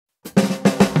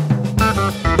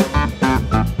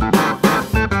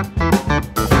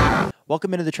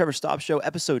Welcome into the Trevor Staub Show,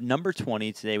 episode number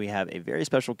 20. Today we have a very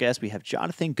special guest. We have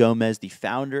Jonathan Jomez, the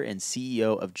founder and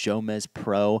CEO of Jomez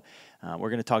Pro. We're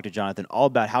going to talk to Jonathan all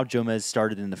about how Jomez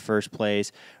started in the first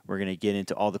place. We're going to get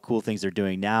into all the cool things they're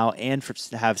doing now and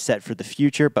have set for the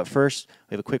future. But first,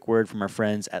 we have a quick word from our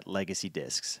friends at Legacy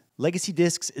Discs. Legacy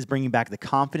Discs is bringing back the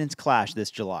Confidence Clash this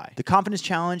July. The Confidence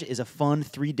Challenge is a fun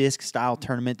 3-disc style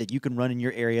tournament that you can run in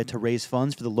your area to raise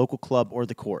funds for the local club or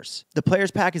the course. The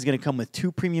Players Pack is going to come with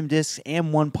 2 premium discs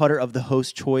and 1 putter of the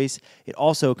host choice. It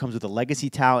also comes with a Legacy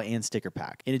towel and sticker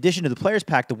pack. In addition to the Players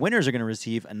Pack, the winners are going to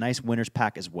receive a nice winners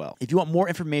pack as well. If you want more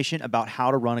information about how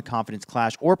to run a Confidence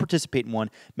Clash or participate in one,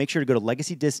 make sure to go to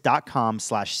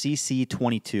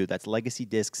legacydiscs.com/cc22. That's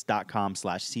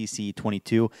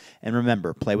legacydiscs.com/cc22. And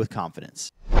remember, play with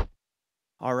confidence.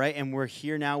 All right, and we're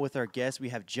here now with our guest. We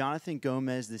have Jonathan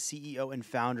Jomez, the CEO and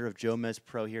founder of Jomez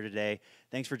Pro, here today.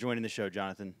 Thanks for joining the show,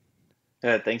 Jonathan.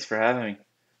 Yeah, thanks for having me.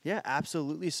 Yeah,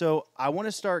 absolutely. So I want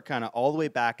to start kind of all the way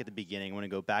back at the beginning. I want to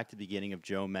go back to the beginning of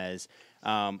Jomez.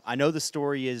 I know the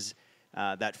story is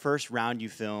that first round you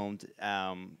filmed,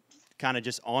 kind of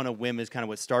just on a whim is kind of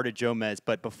what started Jomez.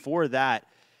 But before that,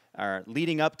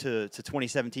 leading up to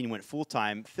 2017, you went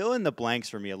full-time. Fill in the blanks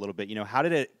for me a little bit. You know, how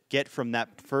did it get from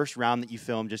that first round that you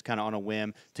filmed just kind of on a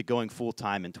whim to going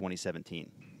full-time in 2017?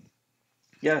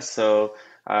 Yeah, so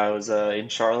I was in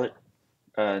Charlotte,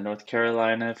 North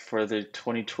Carolina for the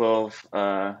 2012.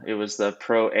 It was the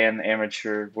pro and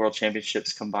amateur world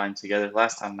championships combined together.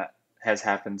 Last time that has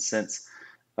happened since,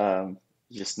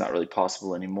 just not really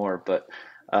possible anymore. But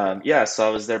yeah, so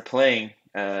I was there playing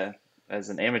as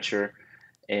an amateur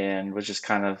and was just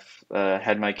kind of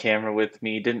had my camera with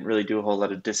me. Didn't really do a whole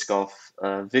lot of disc golf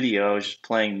video. I was just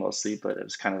playing mostly, but it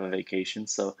was kind of a vacation.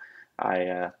 So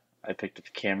I picked up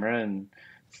the camera and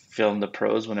filmed the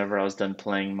pros whenever I was done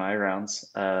playing my rounds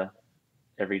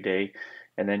every day.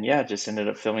 And then yeah, just ended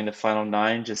up filming the final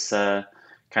 9. Just kind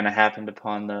of happened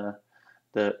upon the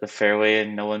fairway,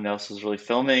 and no one else was really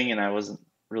filming, and I wasn't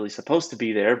really supposed to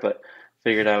be there, but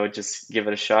figured I would just give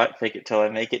it a shot, fake it till I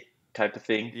make it type of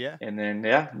thing. Yeah. And then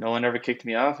yeah, no one ever kicked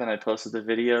me off, and I posted the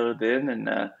video then,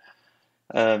 and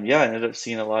yeah, I ended up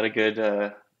seeing a lot of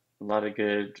good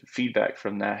feedback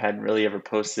from that. Hadn't really ever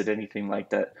posted anything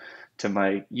like that to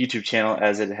my YouTube channel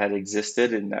as it had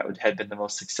existed, and had been the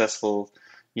most successful,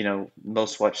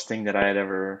 most watched thing that I had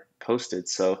ever posted.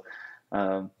 So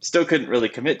still couldn't really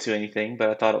commit to anything, but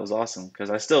I thought it was awesome because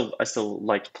I still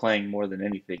liked playing more than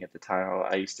anything at the time.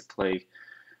 I used to play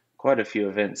quite a few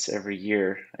events every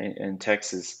year in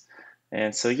Texas.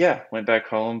 And so yeah, went back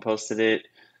home, posted it.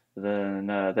 Then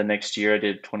the next year I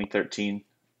did 2013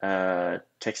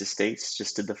 Texas States,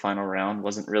 just did the final round.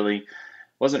 Wasn't really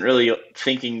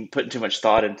putting too much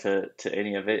thought into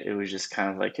any of it. It was just kind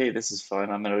of like, hey, this is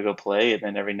fun. I'm gonna go play, and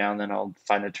then every now and then I'll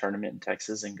find a tournament in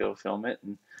Texas and go film it.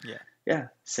 And Yeah. yeah,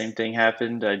 same thing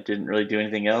happened. I didn't really do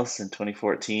anything else. In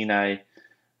 2014, I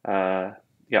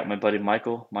got my buddy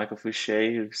Michael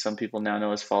Fouché, who some people now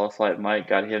know as Follow Flight Mike,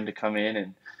 got him to come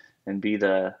in and be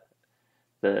the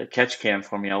catch cam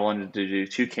for me. I wanted to do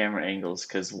 2 camera angles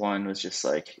because one was just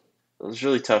like it was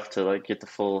really tough to like get the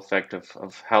full effect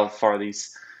of how far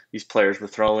these players were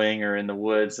throwing or in the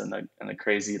woods and a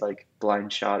crazy like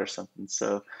blind shot or something.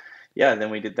 So yeah, then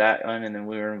we did that one, and then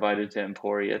we were invited to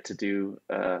Emporia to do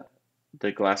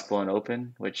the Glass Blown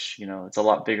Open, which it's a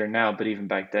lot bigger now, but even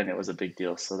back then it was a big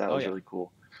deal. So that Oh, was yeah. really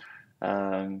cool.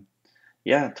 Um,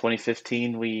 yeah,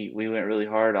 2015 we went really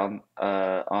hard on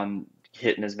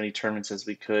hitting as many tournaments as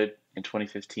we could. In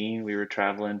 2015, we were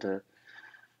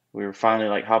finally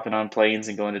like hopping on planes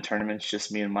and going to tournaments,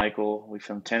 just me and Michael. We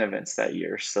filmed 10 events that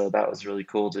year, so that was really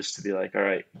cool just to be like, all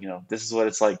right, this is what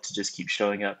it's like to just keep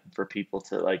showing up for people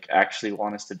to like actually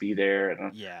want us to be there.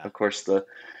 And Yeah. of course, the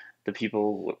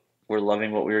people were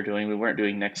loving what we were doing. We weren't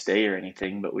doing next day or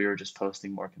anything, but we were just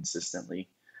posting more consistently.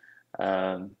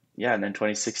 Yeah, and then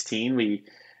 2016 we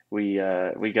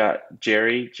got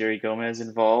Jerry Gomez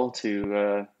involved,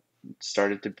 who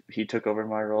he took over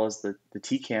my role as the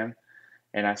T cam,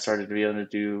 and I started to be able to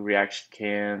do reaction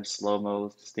cams, slow mo,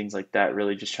 things like that.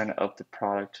 Really just trying to up the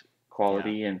product Yeah.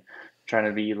 quality and trying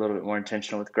to be a little bit more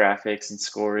intentional with graphics and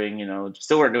scoring.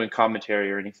 Still weren't doing commentary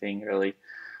or anything really.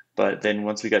 But then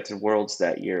once we got to Worlds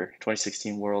that year,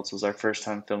 2016 Worlds was our first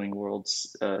time filming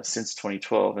Worlds since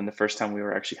 2012, and the first time we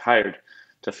were actually hired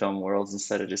to film Worlds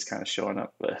instead of just kind of showing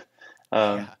up. But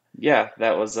Yeah. yeah,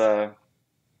 that was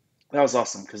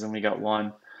awesome because then we got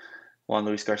Juan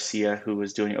Luis Garcia, who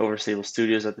was doing Overstable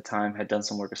Studios at the time, had done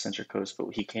some work with Central Coast,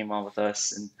 but he came on with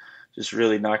us and just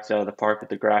really knocked it out of the park with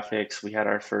the graphics. We had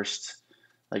our first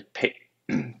like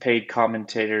paid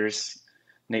commentators,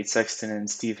 Nate Sexton and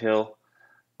Steve Hill.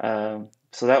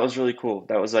 So that was really cool.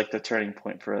 That was like the turning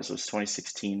point for us was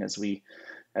 2016 as we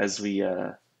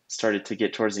started to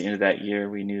get towards the end of that year.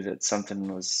 We knew that something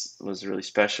was really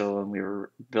special, and we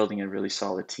were building a really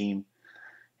solid team.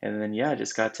 And then yeah,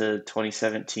 just got to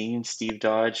 2017. Steve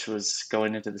Dodge was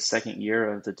going into the second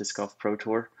year of the Disc Golf Pro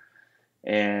Tour,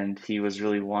 and he was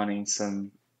really wanting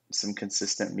some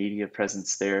consistent media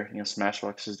presence there. You know,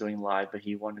 Smashbox was doing live, but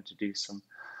he wanted to do some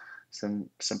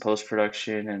post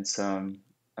production and some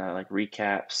like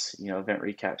recaps, you know, event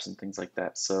recaps and things like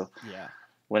that. So Yeah.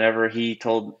 whenever he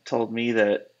told me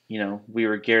that, you know, we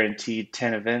were guaranteed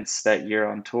 10 events that year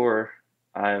on tour,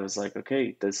 I was like,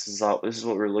 okay, this is what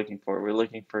we're looking for. We're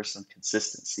looking for some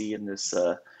consistency in this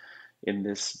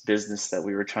business that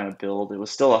we were trying to build. It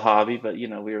was still a hobby, but you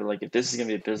know, we were like, if this is going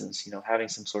to be a business, you know, having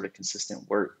some sort of consistent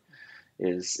work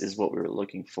is what we were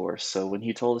looking for. So when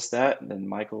he told us that, then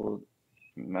Michael,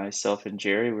 myself, and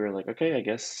Jerry, we were like, okay, I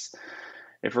guess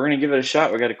if we're going to give it a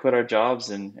shot, we got to quit our jobs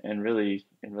and really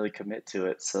commit to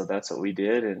it. So that's what we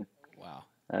did, and Wow.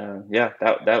 yeah,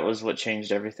 that was what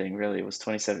changed everything. Really, it was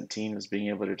 2017 was being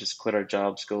able to just quit our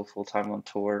jobs, go full time on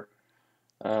tour.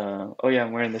 Oh yeah,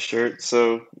 I'm wearing the shirt.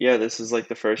 So yeah, this is like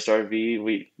the first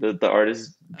RV the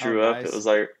artist Oh, drew up. It nice. was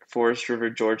like Forest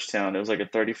River, Georgetown. It was like a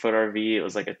 30-foot RV. It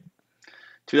was like a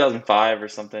 2005 or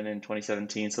something in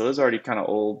 2017. So it was already kind of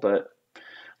old, but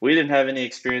we didn't have any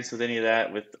experience with any of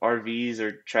that with RVs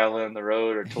or traveling on the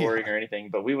road or touring Yeah. or anything.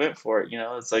 But we went for it. You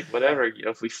know, it's like whatever. You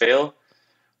know, if we fail,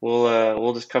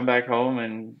 we'll just come back home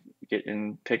and get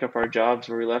and pick up our jobs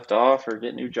where we left off or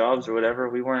get new jobs or whatever.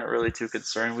 We weren't really too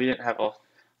concerned. We didn't have a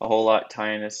whole lot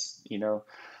tying us, you know,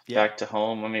 Yeah. back to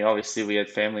home. I mean, obviously we had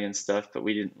family and stuff, but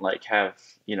we didn't like have,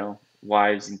 you know,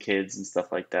 wives and kids and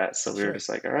stuff like that. So we were Sure. just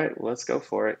like, all right, well, let's go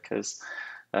for it because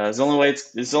it's the only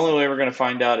way we're gonna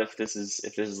find out if this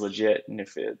is legit and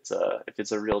if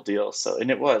it's a real deal. So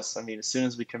and it was. I mean, as soon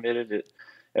as we committed it,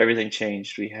 everything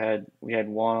changed. We had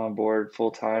Juan on board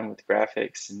full time with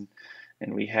graphics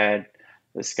and we had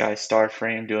this guy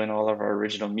Starframe doing all of our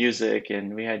original music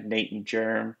and we had Nate and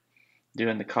Germ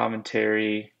doing the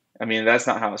commentary. I mean, that's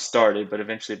not how it started, but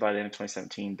eventually by the end of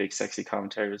 2017, Big Sexy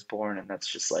Commentary was born, and that's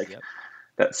just like Yep.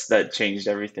 that changed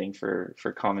everything for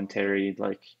commentary.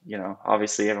 Like, you know,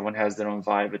 obviously everyone has their own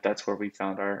vibe, but that's where we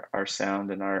found our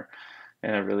sound and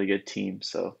a really good team.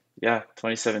 So yeah,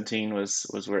 2017 was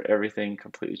where everything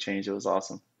completely changed. It was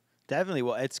awesome. Definitely.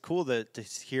 Well, it's cool to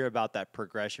hear about that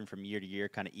progression from year to year,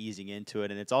 kind of easing into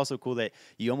it. And it's also cool that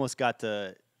you almost got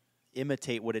to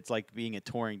imitate what it's like being a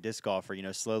touring disc golfer, you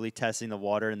know, slowly testing the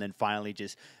water and then finally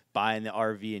just buying the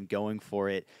RV and going for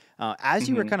it. As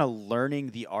you were hmm kind of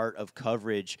learning the art of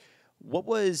coverage, what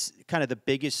was kind of the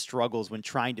biggest struggles when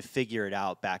trying to figure it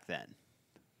out back then?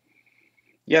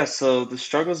 Yeah, so the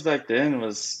struggles back then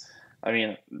was, I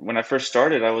mean, when I first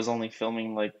started, I was only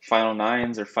filming like final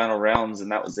nines or final rounds,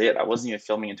 and that was it. I wasn't even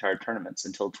filming entire tournaments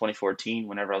until 2014,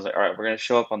 whenever I was like, all right, we're going to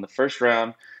show up on the first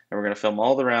round, and we're going to film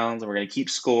all the rounds, and we're going to keep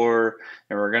score,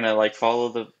 and we're going to like follow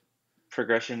the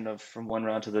progression of from one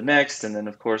round to the next. And then,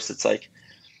 of course, it's like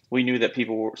we knew that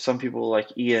some people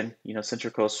like Ian, you know,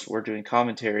 Central Coast were doing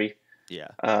commentary, Yeah.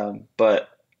 but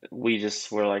we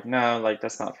just were like, no, like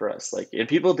that's not for us. Like, and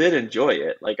people did enjoy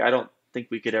it. Like, I don't think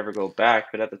we could ever go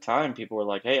back, but at the time, people were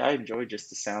like, hey, I enjoy just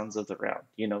the sounds of the round,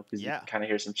 you know, because you Yeah. can kind of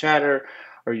hear some chatter,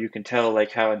 or you can tell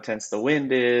like how intense the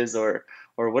wind is, or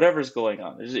whatever's going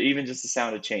on. There's even just the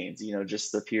sound of chains, you know,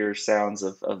 just the pure sounds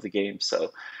of the game.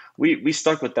 So we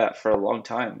stuck with that for a long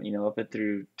time, you know, up and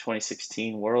through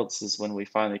 2016 Worlds is when we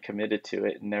finally committed to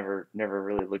it and never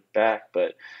really looked back.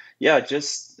 But yeah,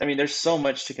 just I mean, there's so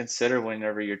much to consider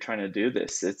whenever you're trying to do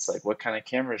this. It's like what kind of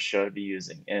cameras should I be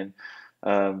using, and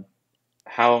um,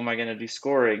 how am I going to do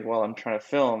scoring while I'm trying to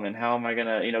film, and how am I going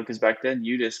to, you know, because back then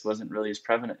UDisc wasn't really as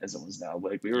prevalent as it was now.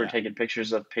 Like we were Yeah. taking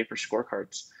pictures of paper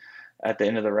scorecards at the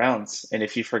end of the rounds, and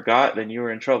if you forgot, then you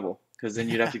were in trouble because then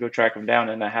you'd have Yeah. to go track them down,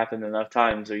 and that happened enough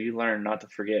times, or you learn not to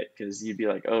forget because you'd be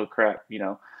like, oh crap, you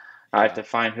know. I have Yeah. to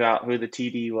find who the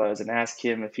TD was and ask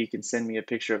him if he can send me a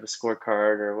picture of a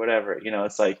scorecard or whatever. You know,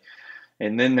 it's like,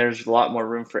 and then there's a lot more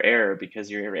room for error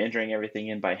because you're entering everything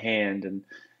in by hand,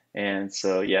 and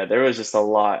so yeah, there was just a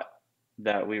lot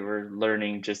that we were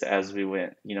learning just as we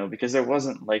went. You know, because there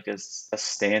wasn't like a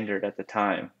standard at the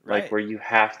time, like Right. where you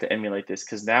have to emulate this.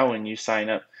 Because now when you sign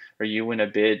up or you win a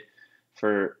bid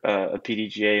for a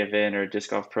PDGA event or a Disc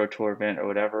Golf Pro Tour event or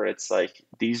whatever, it's like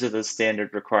these are the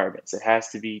standard requirements. It has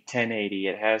to be 1080.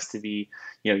 It has to be,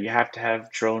 you know, you have to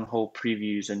have drone hole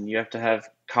previews and you have to have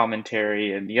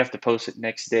commentary and you have to post it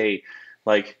next day.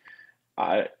 Like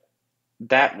I,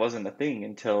 that wasn't a thing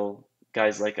until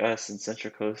guys like us and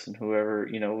Central Coast and whoever,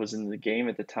 was in the game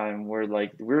at the time were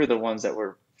like, we were the ones that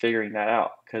were figuring that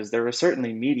out because there were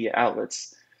certainly media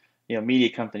outlets, media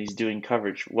companies doing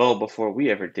coverage well before we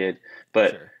ever did,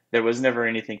 but Sure. there was never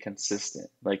anything consistent.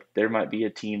 Like there might be a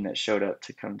team that showed up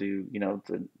to come do,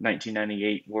 the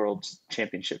 1998 World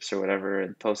Championships or whatever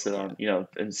and post it Yeah. on,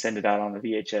 and send it out on the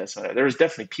VHS. Whatever. There was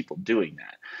definitely people doing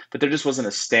that, but there just wasn't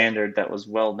a standard that was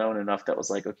well known enough that was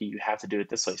like, okay, you have to do it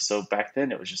this way. So back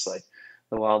then it was just like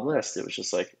the Wild West. It was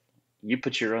just like you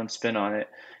put your own spin on it,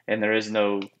 and there is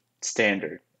no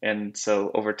standard. And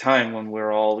so over time, when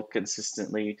we're all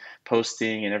consistently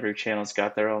posting and every channel's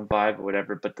got their own vibe or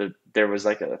whatever, but there was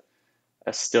like a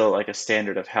still like a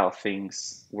standard of how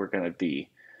things were going to be.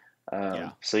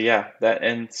 Yeah. So yeah, that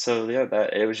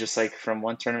it was just like from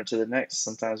one tournament to the next.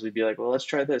 Sometimes we'd be like, well, let's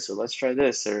try this or let's try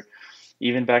this, or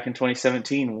even back in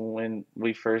 2017 when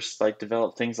we first like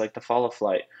developed things like the follow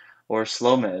flight or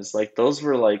slow mez, like those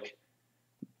were like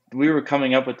we were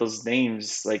coming up with those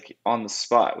names like on the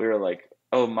spot. We were like,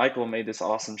 oh, Michael made this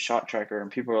awesome shot tracker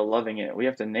and people are loving it. We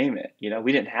have to name it.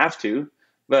 We didn't have to,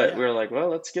 but we Yeah. were like, well,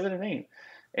 let's give it a name.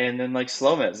 And then like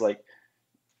slow-mos, like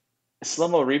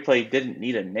slow-mo replay didn't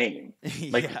need a name.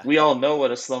 Like Yeah. we all know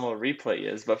what a slow-mo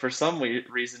replay is, but for some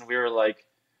reason we were like,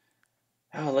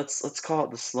 oh, let's call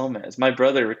it the slow-mos. My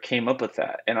brother came up with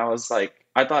that, and I was like,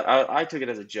 I took it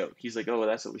as a joke. He's like, oh, well,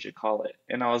 that's what we should call it,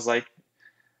 and I was like,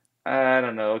 I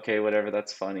don't know. Okay, whatever.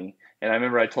 That's funny. And I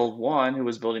remember I told Juan, who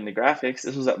was building the graphics,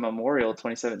 this was at Memorial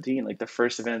 2017, like the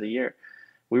first event of the year.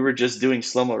 We were just doing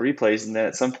slow-mo replays, and then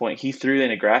at some point he threw in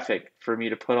a graphic for me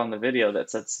to put on the video that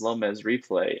said slow-mos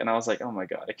replay. And I was like, oh my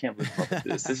God, I can't believe I'm up with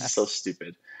this. This is so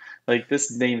stupid. Like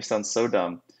this name sounds so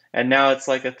dumb. And now it's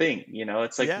like a thing,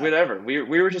 it's like Yeah. whatever. We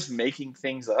were just making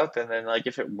things up, and then like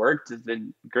if it worked,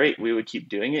 then great, we would keep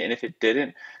doing it. And if it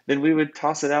didn't, then we would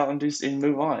toss it out and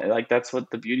move on. Like that's what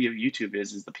the beauty of YouTube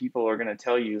is the people are gonna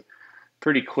tell you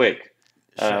pretty quick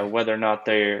Sure. whether or not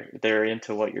they're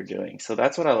into what you're doing. So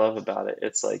that's what I love about it.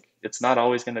 It's like it's not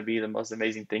always going to be the most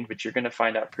amazing thing, but you're going to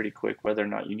find out pretty quick whether or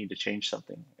not you need to change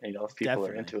something. If people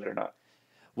are Definitely. into it or not.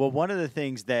 Well, one of the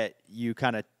things that you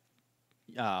kind of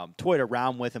toyed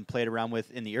around with and played around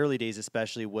with in the early days,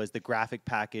 especially, was the graphic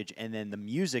package and then the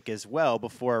music as well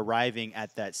before arriving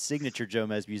at that signature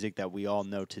Jomez music that we all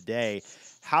know today.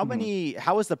 Mhm.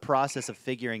 How was the process of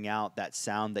figuring out that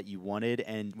sound that you wanted?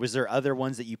 And was there other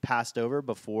ones that you passed over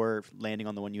before landing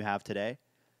on the one you have today?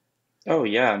 Oh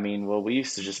yeah, I mean, well, we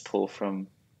used to just pull from,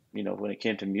 when it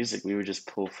came to music, we would just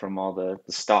pull from all the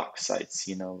stock sites,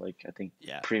 like I think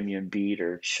Yeah. Premium Beat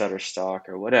or Shutterstock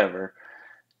or whatever.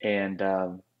 And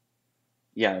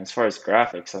yeah, and as far as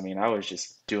graphics, I mean, I was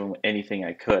just doing anything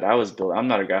I could. I'm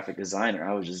not a graphic designer.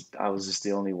 I was just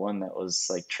the only one that was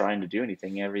like trying to do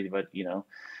anything but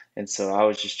and so I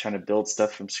was just trying to build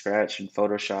stuff from scratch in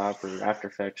Photoshop or After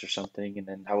Effects or something, and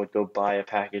then I would go buy a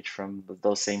package from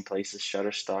those same places,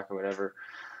 Shutterstock or whatever,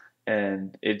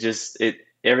 and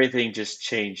everything just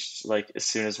changed like as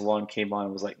soon as one came on.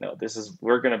 It was like, no,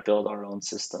 we're gonna build our own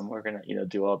system. We're gonna,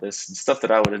 do all this and stuff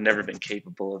that I would have never been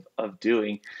capable of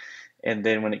doing. And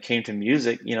then when it came to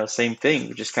music, same thing.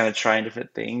 We're just kind of trying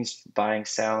different things, buying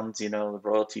sounds, the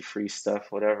royalty-free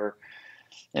stuff, whatever.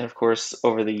 And of course,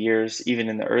 over the years, even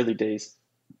in the early days,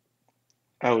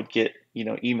 I would get,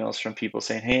 emails from people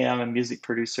saying, "Hey, I'm a music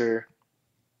producer.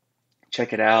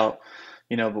 Check it out."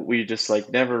 But we just like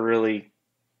never really,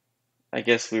 I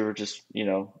guess we were just,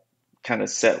 kind of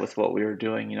set with what we were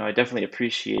doing. I definitely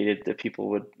appreciated that people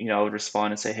would, I would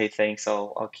respond and say, "Hey, thanks.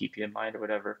 I'll keep you in mind," or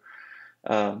whatever.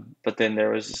 But then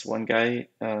there was this one guy,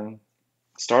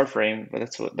 Starframe, but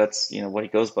that's what he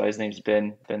goes by. His name's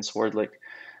Ben Swerdlick.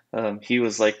 He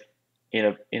was like in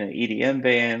an EDM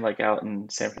band like out in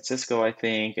San Francisco, I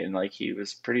think, and like he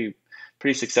was pretty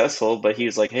successful. But he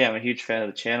was like, "Hey, I'm a huge fan of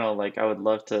the channel. Like, I would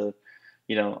love to,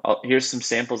 here's some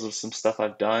samples of some stuff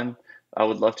I've done. I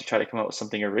would love to try to come up with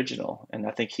something original." And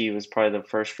I think he was probably the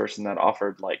first person that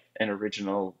offered like an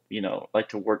original, like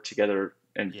to work together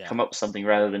and Yeah. come up with something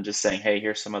rather than just saying, "Hey,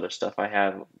 here's some other stuff I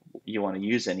have. You want to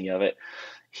use any of it?"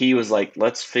 He was like,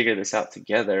 "Let's figure this out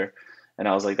together." And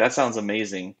I was like, "That sounds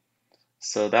amazing."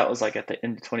 So that was like at the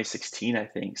end of 2016, I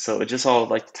think. So it just all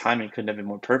like the timing couldn't have been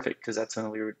more perfect because that's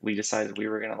when we decided we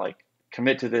were gonna like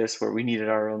commit to this where we needed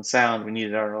our own sound, we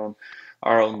needed our own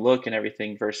look and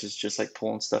everything versus just like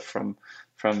pulling stuff from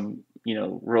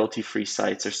royalty free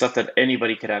sites or stuff that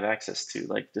anybody could have access to.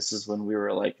 Like this is when we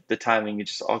were like the timing, it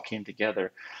just all came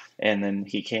together, and then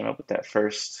he came up with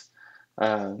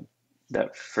um,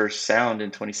 that first sound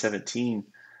in 2017.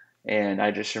 And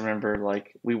I just remember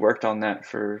like we worked on that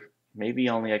for maybe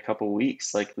only a couple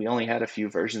weeks. Like we only had a few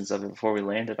versions of it before we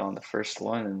landed on the first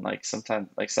one. And like sometimes,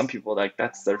 like some people, like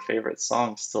that's their favorite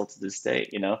song still to this day,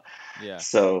 you know? Yeah.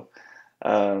 So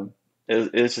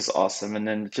it was just awesome. And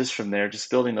then just from there, just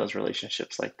building those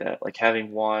relationships like that, like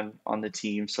having Juan on the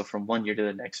team. So from one year to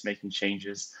the next, making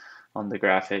changes on the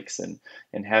graphics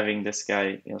and having this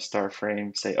guy, you know,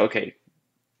 Starframe say, okay,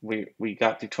 we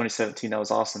got through 2017, that was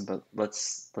awesome, but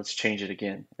let's change it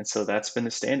again. And so that's been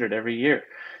the standard every year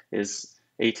is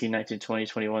 18, 19, 20,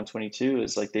 21, 22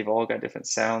 is like they've all got different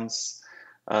sounds,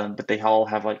 but they all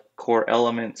have like core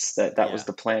elements that was Yeah.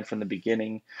 the plan from the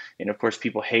beginning. And of course,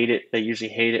 people hate it. They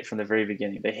usually hate it from the very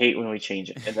beginning. They hate when we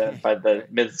change it, and then by the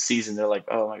Right. mid-season, they're like,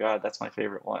 "Oh my God, that's my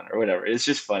favorite one," or whatever. It's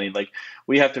just funny. Like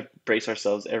we have to brace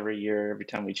ourselves every year, every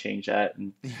time we change that,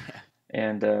 Yeah.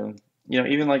 and you know,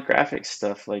 even like graphics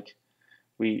stuff, like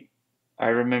we, I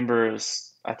remember it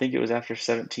was, I think it was after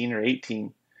 17 or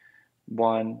 18,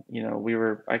 one, you know, we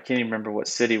were, I can't even remember what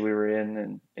city we were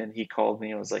in, and he called me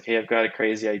and was like, "Hey, I've got a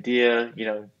crazy idea. You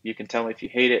know, you can tell me if you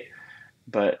hate it,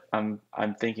 but I'm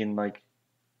thinking like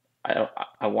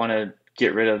I want to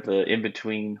get rid of the in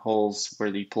between holes where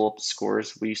you pull up the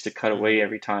scores. We used to cut away Hmm.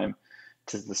 every time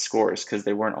to the scores because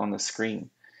they weren't on the screen."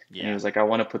 And he Yeah. was like, "I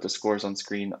want to put the scores on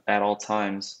screen at all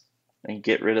times and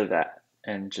get rid of that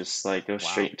and just like go Wow.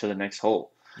 straight to the next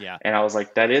hole." Yeah. And I was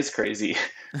like, "That is crazy,"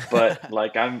 but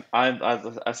like I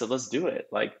said, "Let's do it.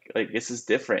 Like this is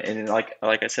different." And like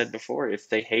I said before, if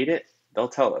they hate it, they'll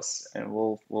tell us, and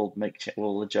we'll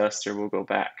adjust or we'll go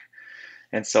back.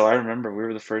 And so I remember we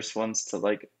were the first ones to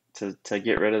like to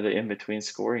get rid of the in between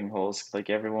scoring holes. Like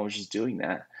everyone was just doing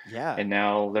that. Yeah. And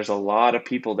now there's a lot of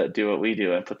people that do what we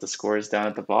do and put the scores down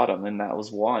at the bottom. And that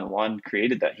was Juan. Juan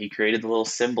created that. He created the little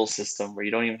symbol system where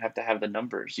you don't even have to have the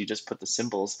numbers. You just put the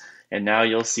symbols. And now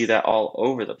you'll see that all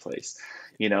over the place.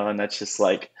 You know, Yeah. and that's just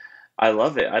like I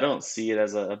love it. I don't see it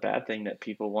as a bad thing that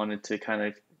people wanted to kind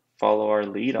of follow our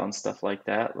lead on stuff like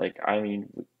that. Like, I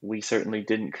mean, we certainly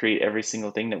didn't create every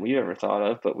single thing that we ever thought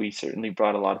of, but we certainly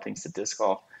brought a lot of things to disc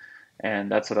golf.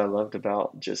 And that's what I loved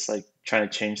about just like trying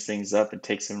to change things up and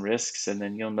take some risks. And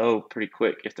then you'll know pretty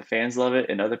quick if the fans love it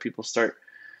and other people start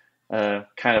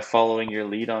kind of following your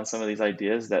lead on some of these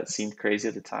ideas that seemed crazy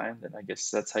at the time, then I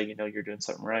guess that's how you know you're doing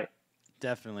something right.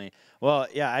 Definitely. Well,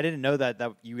 yeah, I didn't know that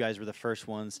you guys were the first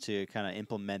ones to kind of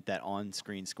implement that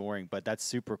on-screen scoring, but that's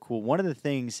super cool. One of the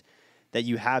things that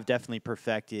you have definitely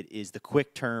perfected is the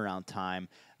quick turnaround time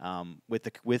with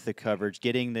the coverage,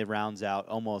 getting the rounds out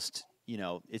almost.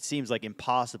 It seems like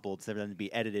impossible for them to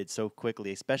be edited so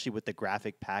quickly, especially with the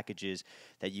graphic packages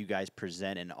that you guys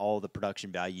present and all the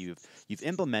production value you've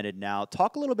implemented now.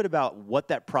 Talk a little bit about what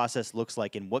that process looks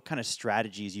like and what kind of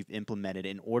strategies you've implemented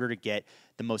in order to get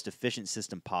the most efficient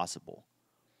system possible.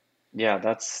 Yeah,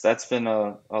 that's been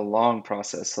a long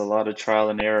process, a lot of trial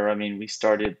and error. I mean, we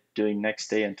started doing next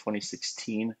day in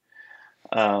 2016.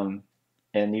 Um,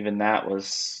 and even that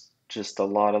was just a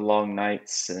lot of long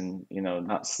nights and, you know,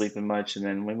 not sleeping much. And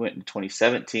then we went in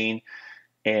 2017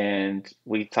 and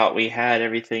we thought we had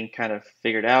everything kind of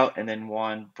figured out. And then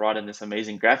Juan brought in this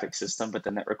amazing graphic system, but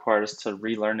then that required us to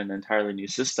relearn an entirely new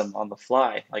system on the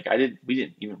fly. Like we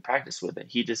didn't even practice with it.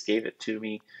 He just gave it to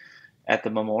me at the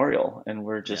memorial. And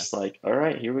we're Yeah. just like, all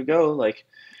right, here we go. Like,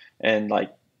 and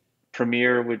like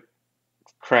Premiere would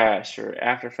crash or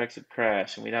After Effects would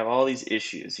crash, and we'd have all these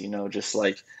issues, you know, just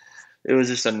like it was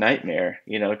just a nightmare,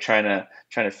 you know, trying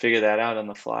to figure that out on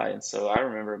the fly. And so I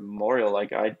remember Memorial,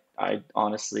 like I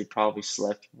honestly probably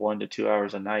slept 1 to 2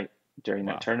 hours a night during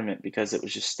that Wow. tournament because it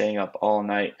was just staying up all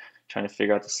night trying to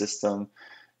figure out the system.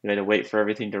 We had to wait for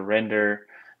everything to render,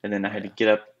 and then I had to Yeah. get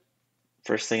up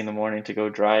first thing in the morning to go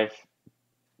drive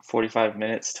 45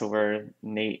 minutes to where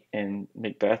Nate and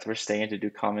Macbeth were staying to do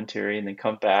commentary and then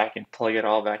come back and plug it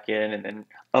all back in and then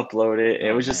upload it. It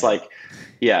Oh was just man. like,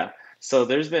 yeah. So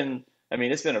there's been, I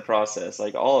mean, it's been a process.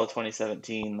 Like all of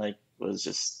 2017, like was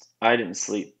just, I didn't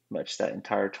sleep much that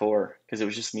entire tour because it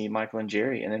was just me, Michael, and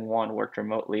Jerry. And then Juan worked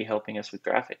remotely helping us with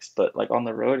graphics. But like on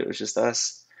the road, it was just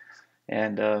us.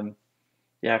 And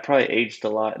yeah, I probably aged a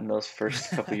lot in those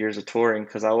first couple years of touring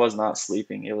because I was not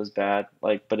sleeping. It was bad.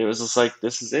 Like, but it was just like,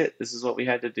 this is it. This is what we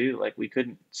had to do. Like, we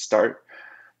couldn't start,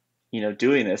 you know,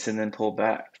 doing this and then pull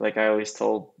back. Like I always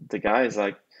told the guys,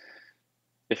 like,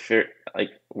 if you're like,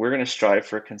 we're gonna strive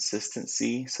for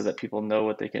consistency so that people know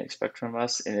what they can expect from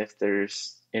us. And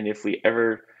if we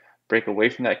ever break away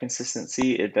from that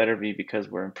consistency, it better be because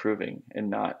we're improving and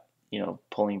not, you know,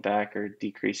 pulling back or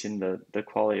decreasing the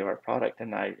quality of our product.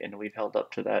 And we've held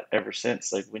up to that ever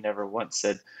since. Like we never once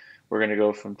said we're gonna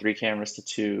go from 3 cameras to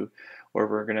 2, or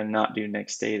we're gonna not do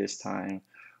next day this time,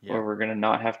 Yeah. or we're gonna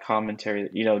not have commentary.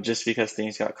 Just because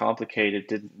things got complicated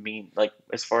didn't mean, like,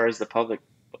 as far as the public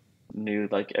knew,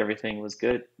 like, everything was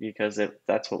good, because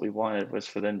that's what we wanted, was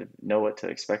for them to know what to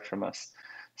expect from us.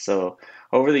 So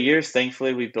over the years,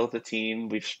 thankfully, we've built a team.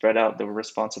 We've spread out the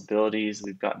responsibilities.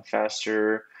 We've gotten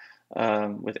faster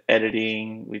with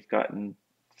editing. We've gotten,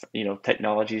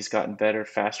 technology's gotten better,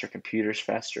 faster computers,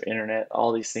 faster internet,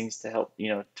 all these things to help,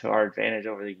 to our advantage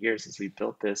over the years as we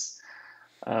built this.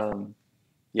 Um,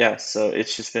 yeah, so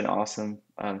it's just been awesome,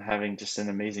 having just an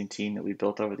amazing team that we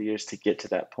built over the years to get to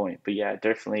that point. But yeah, it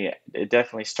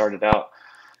definitely started out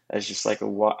as just like,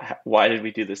 why did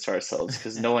we do this to ourselves?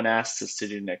 Because no one asked us to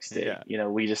do next day. Yeah.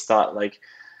 We just thought, like,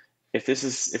 if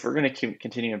we're going to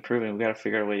continue improving, we got to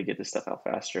figure out a way to get this stuff out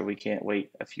faster. We can't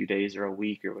wait a few days or a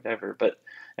week or whatever. But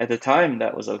at the time,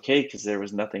 that was okay, because there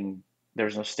was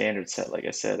no standard set. Like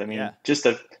I said, I mean, Yeah. just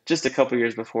a couple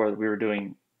years before we were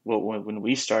doing, well, when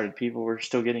we started, people were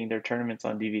still getting their tournaments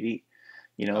on DVD.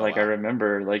 Oh Like, I wow.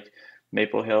 remember, like,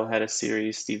 Maple Hill had a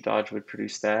series. Steve Dodge would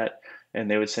produce that,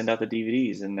 and they would send out the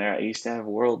DVDs. And there, I used to have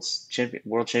world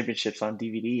championships on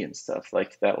DVD and stuff.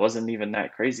 Like, that wasn't even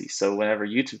that crazy. So whenever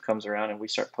YouTube comes around and we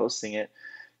start posting it,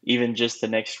 even just the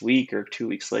next week or 2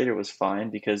 weeks later was fine,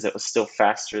 because it was still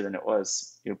faster than it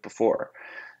was, before.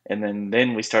 And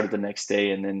then we started the next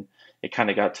day, and then it kind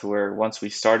of got to where, once we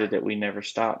started it, we never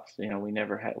stopped. We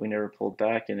never pulled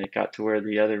back, and it got to where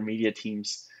the other media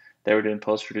teams that were doing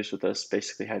post produce with us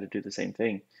basically had to do the same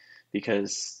thing,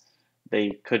 because they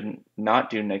couldn't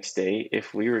not do next day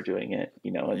if we were doing it.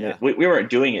 And Yeah. we weren't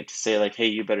doing it to say, like, hey,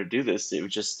 you better do this. It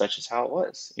was just, that's just how it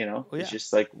was. Oh It's yeah.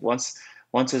 just like, once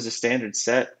there's a standard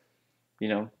set,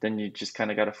 then you just kind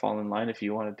of got to fall in line if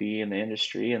you want to be in the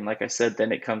industry. And like I said,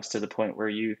 then it comes to the point where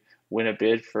you win a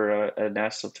bid for a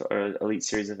national or elite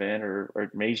series event, or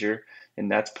major,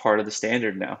 and that's part of the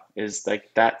standard now. Is like,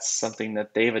 that's something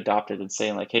that they've adopted, and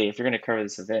saying, like, hey, if you're going to cover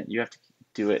this event, you have to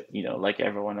do it, like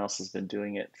everyone else has been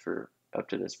doing it for up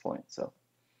to this point. So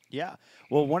Yeah.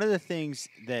 Well, one of the things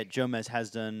that Jomez has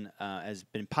done has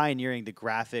been pioneering the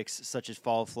graphics, such as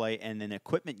fall flight, and then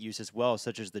equipment use as well,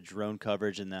 such as the drone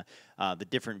coverage and the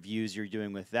different views you're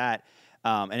doing with that.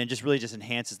 And it just really just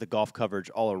enhances the golf coverage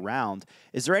all around.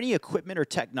 Is there any equipment or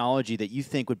technology that you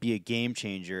think would be a game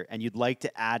changer and you'd like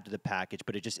to add to the package,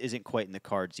 but it just isn't quite in the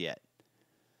cards yet?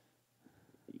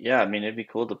 yeah, I mean, it'd be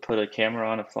cool to put a camera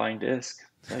on a flying disc.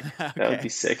 Like, that would be Okay.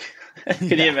 sick. Can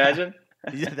you Yeah. imagine?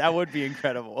 Yeah, that would be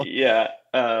incredible. Yeah,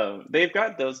 they've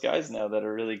got those guys now that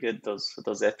are really good,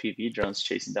 those FPV drones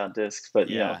chasing down discs. But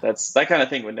Yeah. that kind of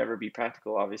thing would never be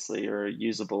practical, obviously, or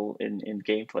usable in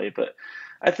gameplay. But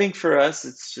I think for us,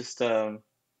 it's just, I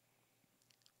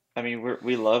mean,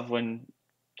 we love when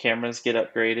cameras get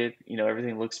upgraded.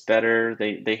 Everything looks better.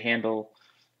 They handle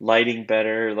lighting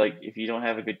better. Like, if you don't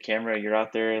have a good camera, you're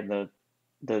out there in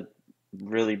the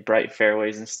really bright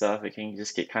fairways and stuff, it can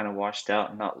just get kind of washed out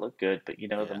and not look good. But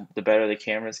Yeah. the better the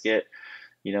cameras get,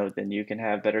 then you can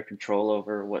have better control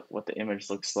over what the image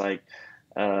looks like.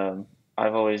 I've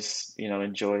always,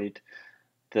 enjoyed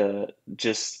the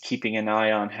just keeping an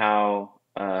eye on how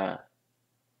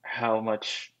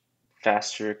much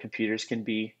faster computers can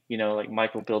be. Like,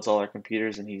 Michael builds all our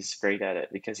computers, and he's great at it,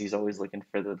 because he's always looking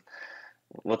for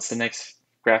what's the next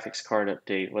graphics card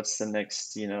update, what's the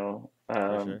next, For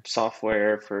sure.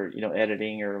 software for,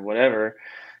 editing or whatever,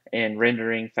 and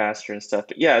rendering faster and stuff.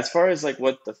 But yeah, as far as, like,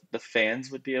 what the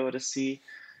fans would be able to see,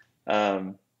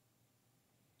 um,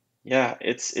 yeah,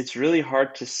 it's really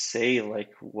hard to say,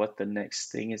 like, what the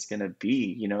next thing is gonna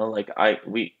be. Like,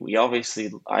 we obviously,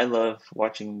 I love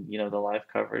watching, the live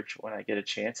coverage when I get a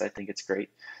chance. I think it's great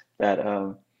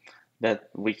that that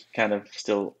we kind of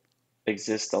still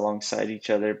exist alongside each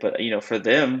other. But for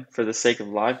them, for the sake of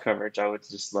live coverage, I would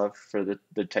just love for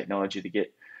the technology to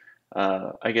get,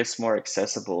 I guess, more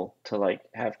accessible, to, like,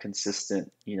 have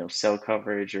consistent, cell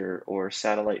coverage, or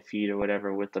satellite feed or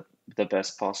whatever, with the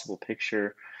best possible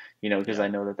picture. Because Yeah. I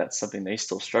know that that's something they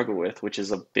still struggle with, which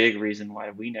is a big reason why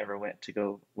we never went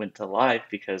to live,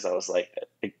 because I was like,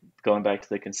 going back to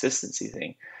the consistency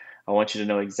thing. I want you to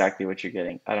know exactly what you're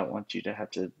getting. I don't want you to have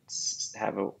to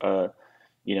have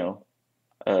you know,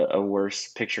 a worse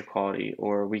picture quality,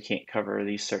 or we can't cover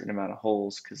these certain amount of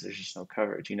holes because there's just no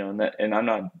coverage. And I'm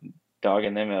not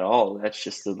dogging them at all. That's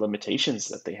just the limitations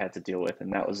that they had to deal with,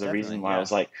 and that was the reason Definitely. why I Yeah.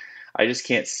 was like, I just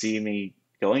can't see me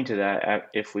going to that,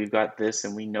 if we've got this,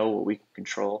 and we know what we can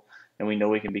control, and we know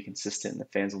we can be consistent, and the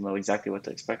fans will know exactly what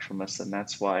to expect from us. And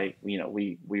that's why,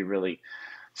 we really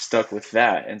stuck with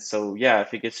that. And so, yeah,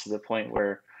 if it gets to the point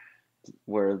where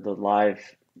the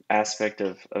live aspect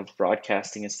of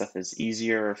broadcasting and stuff is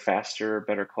easier or faster or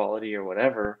better quality or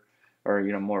whatever, or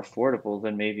more affordable,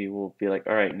 then maybe we'll be like,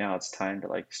 all right, now it's time to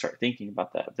like start thinking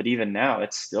about that. But even now,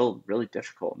 it's still really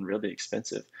difficult and really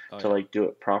expensive Oh to yeah. like do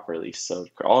it properly. So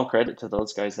all credit to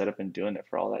those guys that have been doing it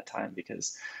for all that time,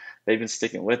 because they've been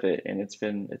sticking with it, and it's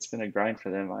been a grind for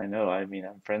them. I know. I mean,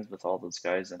 I'm friends with all those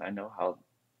guys, and I know how,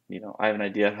 I have an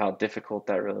idea of how difficult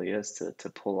that really is to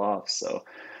pull off. So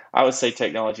I would say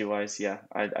technology wise, yeah,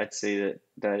 I'd say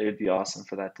that it'd be awesome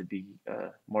for that to be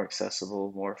more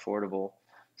accessible, more affordable,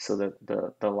 so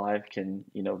that the live can,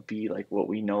 be like what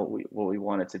we know, what we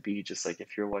want it to be, just like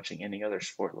if you're watching any other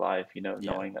sport live, Yeah.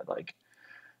 knowing that like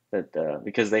that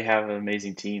because they have an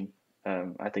amazing team.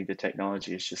 I think the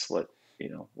technology is just what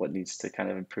needs to kind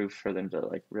of improve for them to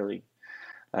like really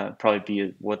probably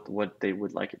be what they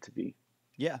would like it to be.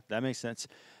 Yeah, that makes sense.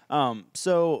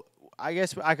 So I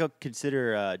guess I could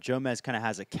consider Jomez kind of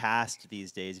has a cast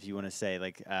these days, if you want to say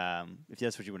like, if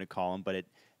that's what you want to call him. But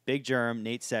Big Germ,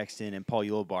 Nate Sexton, and Paul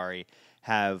Ulibarri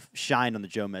have shined on the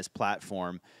Jomez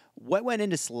platform. What went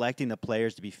into selecting the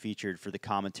players to be featured for the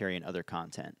commentary and other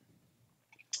content?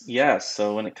 Yeah,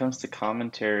 so when it comes to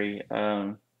commentary,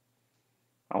 I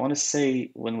want to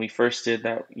say when we first did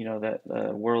that,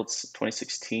 that Worlds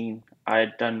 2016, I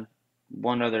had done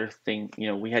one other thing.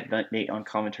 We had done Nate on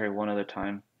commentary one other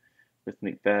time with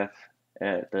Macbeth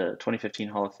at the 2015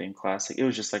 Hall of Fame Classic. It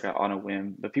was just like on a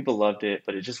whim, but people loved it,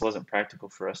 but it just wasn't practical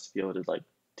for us to be able to like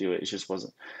do it. It just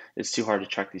wasn't, it's too hard to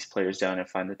track these players down and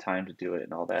find the time to do it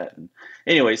and all Yeah. that. And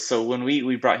anyway, so when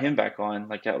we brought him back on,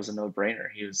 like that was a no-brainer.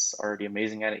 He was already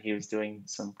amazing at it. He was doing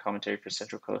some commentary for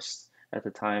Central Coast at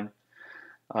the time.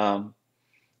 Um,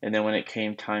 and then when it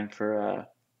came time for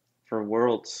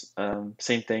Worlds,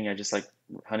 same thing. I just like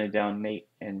hunted down Nate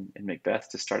and Macbeth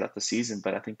to start out the season.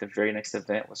 But I think the very next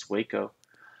event was Waco,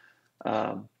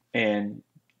 and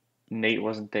Nate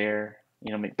wasn't there.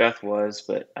 Macbeth was,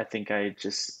 but I think I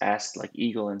just asked like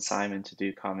Eagle and Simon to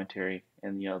do commentary,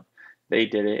 and they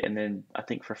did it. And then I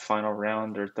think for final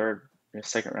round or third,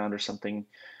 second round or something,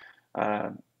 uh,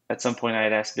 at some point I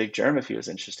had asked Big Germ if he was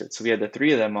interested. So we had the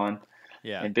three of them on,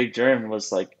 Yeah. and Big Germ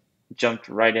was like jumped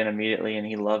right in immediately, and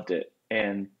he loved it.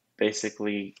 And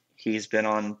basically, he's been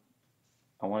on,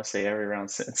 I want to say, every round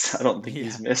since. I don't think Yeah.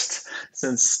 he's missed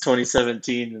since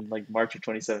 2017 and like March of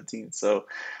 2017. So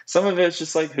some of it's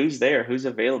just like who's there, who's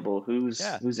available, who's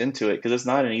Yeah. who's into it, because it's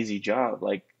not an easy job.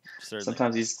 Like Certainly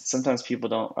sometimes not. sometimes people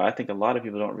don't. I think a lot of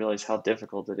people don't realize how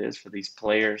difficult it is for these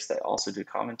players that also do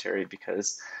commentary,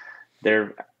 because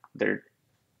they're they're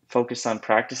focused on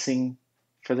practicing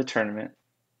for the tournament,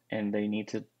 and they need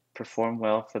to perform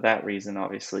well for that reason,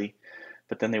 obviously.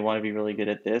 But then they want to be really good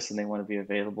at this, and they want to be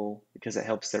available because it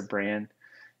helps their brand.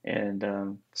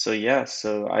 And so yeah,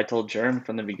 so I told Jerm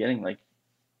from the beginning, like,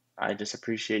 I just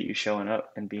appreciate you showing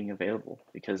up and being available,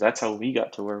 because that's how we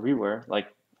got to where we were. Like,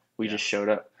 we Yeah. just showed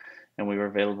up and we were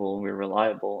available and we were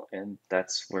reliable, and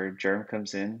that's where Jerm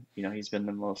comes in. He's been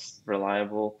the most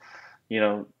reliable,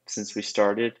 since we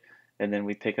started. And then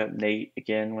we pick up Nate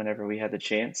again whenever we had the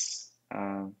chance.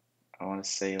 I want to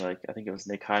say, like, I think it was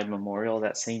Nick Hyde Memorial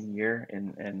that same year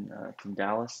in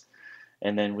Dallas,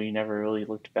 and then we never really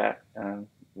looked back.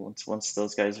 Once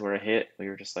those guys were a hit, we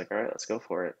were just like, all right, let's go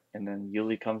for it. And then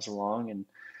Yuli comes along, and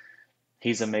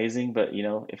he's amazing. But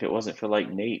if it wasn't for like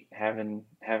Nate having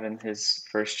his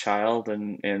first child,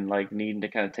 and like needing to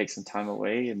kind of take some time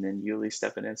away, and then Yuli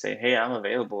stepping in and saying, hey, I'm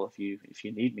available if you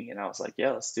need me, and I was like,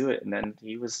 yeah, let's do it. And then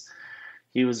he was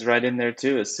right in there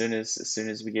too. As soon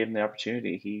as we gave him the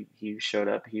opportunity, he showed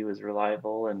up. He was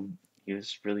reliable, and he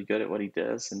was really good at what he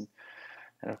does. And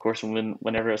of course,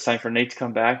 whenever it was time for Nate to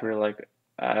come back, we were like,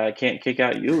 I can't kick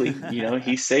out Yuli.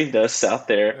 He saved us out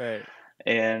there. Right.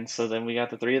 And so then we got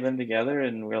the three of them together,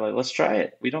 and we're like, let's try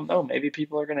it. We don't know. Maybe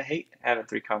people are gonna hate having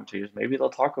three commentators. Maybe they'll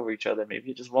talk over each other.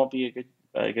 Maybe it just won't be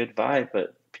a good vibe.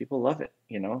 But people love it.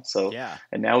 So, Yeah.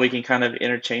 and now we can kind of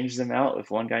interchange them out if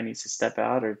one guy needs to step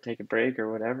out or take a break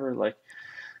or whatever. Like,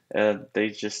 they're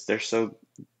just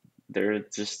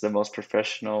the most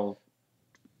professional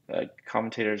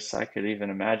commentators I could even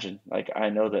imagine. Like, I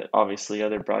know that obviously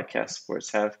other broadcast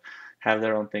sports have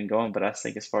their own thing going, but I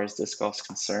think as far as disc golf's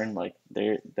concerned, like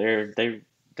they're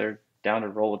down to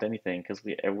roll with anything, because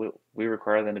we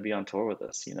require them to be on tour with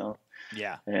us.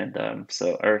 Yeah. And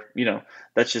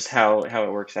that's just how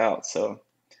it works out. So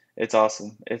it's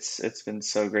awesome. It's been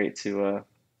so great to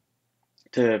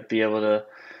be able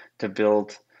to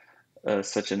build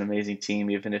such an amazing team,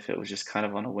 even if it was just kind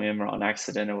of on a whim or on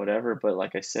accident or whatever. But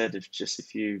like I said,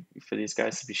 for these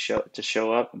guys to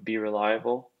show up and be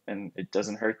reliable, and it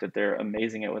doesn't hurt that they're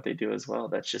amazing at what they do as well.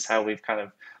 That's just how we've kind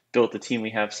of built the team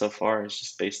we have so far. Is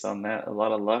just based on that, a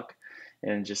lot of luck,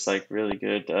 and just like really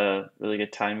good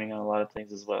timing on a lot of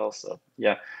things as well. So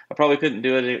yeah, I probably couldn't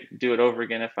do it over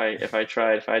again if I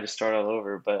tried, if I had to start all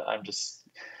over. But I'm just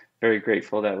very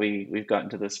grateful that we've gotten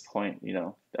to this point,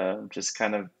 just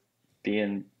kind of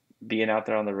being being out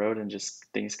there on the road and just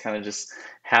things kind of just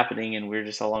happening, and we're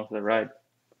just along for the ride.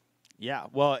 Yeah,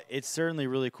 well, it's certainly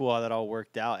really cool how that all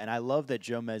worked out. And I love that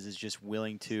Jomez is just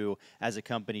willing to, as a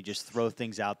company, just throw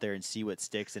things out there and see what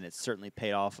sticks. And it's certainly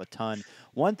paid off a ton.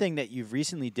 One thing that you've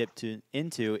recently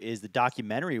into is the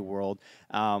documentary world.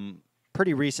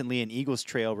 Pretty recently, an Eagles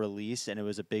Trail release, and it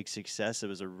was a big success. It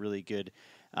was a really good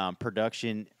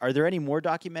production. Are there any more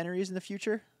documentaries in the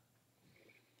future?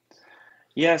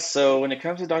 Yeah, so when it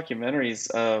comes to documentaries,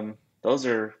 those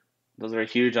are those are a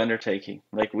huge undertaking.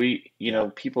 Like Yeah.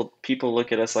 people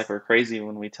look at us like we're crazy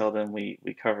when we tell them we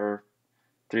cover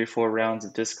 3 or 4 rounds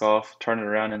of disc golf, turn it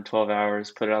around in 12 hours,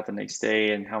 put it out the next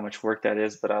day, and how much work that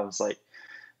is. But I was like,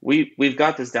 we've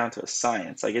got this down to a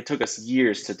science. Like it took us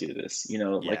years to do this.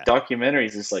 Like Yeah.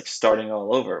 documentaries is like starting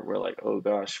all over. We're like, oh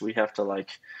gosh, we have to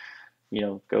like,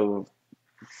 go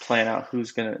plan out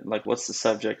who's gonna like what's the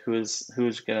subject, who's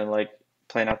gonna like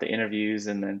plan out the interviews,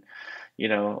 and then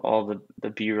all the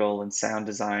B-roll and sound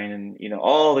design, and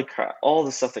all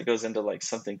the stuff that goes into like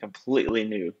something completely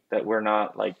new that we're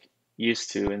not like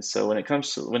used to. And so when it came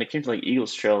to like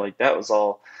Eagles Trail, like that was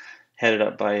all headed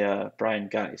up by Brian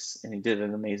Geis, and he did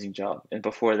an amazing job. And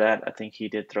before that, I think he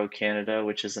did Throw Canada,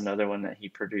 which is another one that he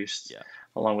produced Yeah.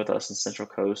 along with us in Central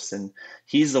Coast. And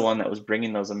he's the one that was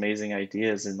bringing those amazing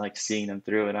ideas and like seeing them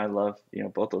through. And I love,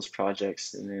 both those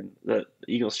projects. And then the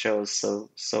Eagles show is so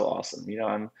awesome.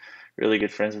 I'm really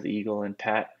good friends with Eagle and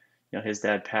Pat, his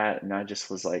dad Pat, and I just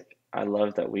was like, I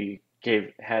love that we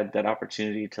gave had that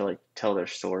opportunity to like tell their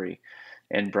story,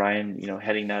 and Brian,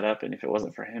 heading that up. And if it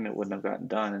wasn't for him, it wouldn't have gotten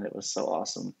done. And it was so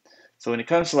awesome. So when it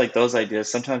comes to like those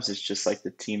ideas, sometimes it's just like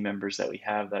the team members that we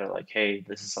have that are like, hey,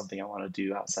 this is something I want to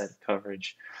do outside of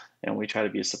coverage. And we try to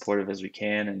be as supportive as we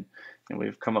can. And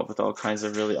we've come up with all kinds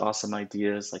of really awesome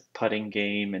ideas like putting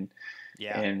game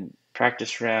Yeah. and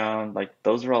practice round. Like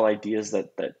those are all ideas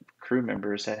that crew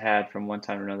members had from one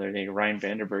time or another. Ryan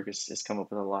Vanderberg has come up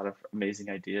with a lot of amazing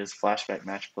ideas, flashback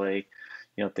match play,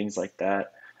 things like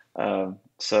that.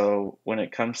 So when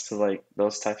it comes to like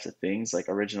those types of things, like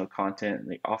original content,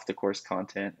 like off the course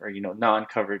content, or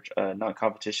non-coverage,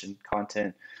 non-competition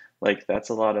content, like that's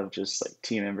a lot of just like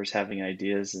team members having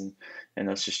ideas, and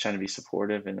us just trying to be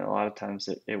supportive. And a lot of times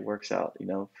it works out,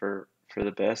 for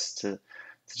the best to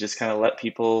just kind of let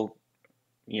people,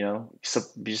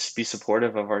 just be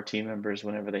supportive of our team members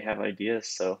whenever they have ideas.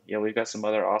 So yeah, we've got some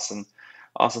other awesome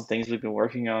things we've been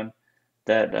working on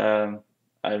that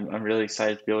I'm really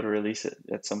excited to be able to release it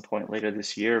at some point later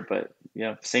this year. But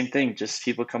same thing, just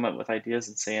people come up with ideas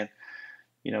and saying,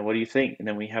 what do you think? And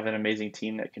then we have an amazing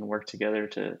team that can work together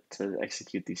to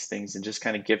execute these things and just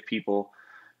kind of give people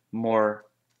more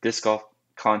disc golf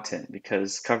content,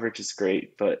 because coverage is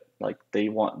great, but like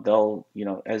they'll,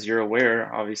 as you're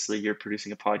aware, obviously you're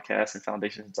producing a podcast and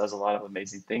Foundations does a lot of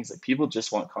amazing things. Like people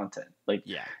just want content. Like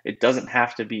Yeah. it doesn't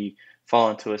have to be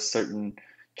fall into a certain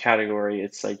category.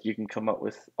 It's like you can come up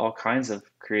with all kinds of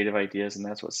creative ideas, and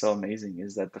that's what's so amazing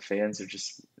is that the fans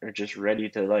are just ready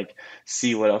to like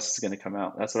see what else is going to come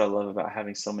out. That's what I love about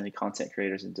having so many content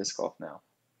creators in disc golf now.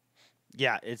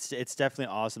 Yeah, it's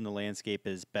definitely awesome. The landscape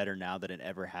is better now than it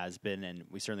ever has been, and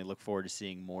we certainly look forward to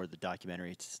seeing more of the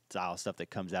documentary style stuff that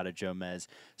comes out of Jomez.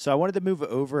 So I wanted to move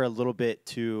over a little bit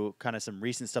to kind of some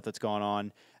recent stuff that's gone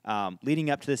on. Leading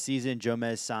up to the season,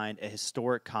 Jomez signed a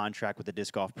historic contract with the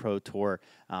Disc Golf Pro Tour,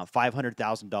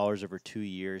 $500,000 over 2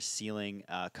 years, sealing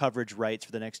coverage rights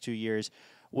for the next 2 years.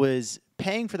 Was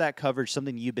paying for that coverage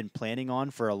something you've been planning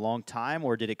on for a long time,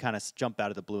 or did it kind of jump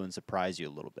out of the blue and surprise you a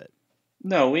little bit?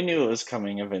 No, we knew it was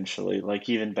coming eventually. Like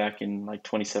even back in like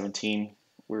 2017,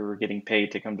 we were getting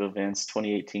paid to come to events.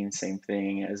 2018, same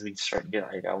thing. As we start to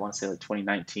get, like, I want to say like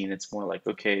 2019, it's more like,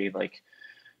 okay, like,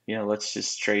 let's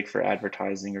just trade for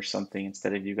advertising or something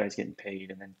instead of you guys getting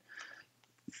paid. And then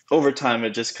over time,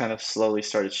 it just kind of slowly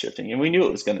started shifting. And we knew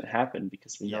it was going to happen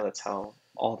because we know Yeah. that's how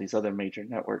all these other major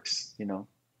networks,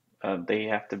 they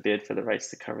have to bid for the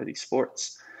rights to cover these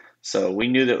sports. So we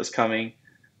knew that was coming.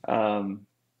 Um,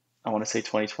 I want to say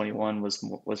 2021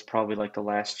 was probably like the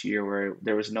last year where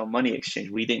there was no money exchange.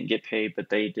 We didn't get paid, but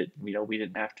they did. We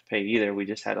didn't have to pay either. We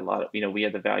just had a lot of, we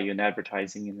had the value in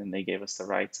advertising, and then they gave us the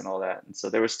rights and all that. And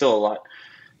so there was still a lot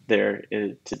there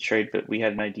to trade, but we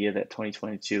had an idea that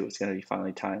 2022 was going to be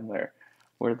finally time where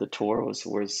the tour was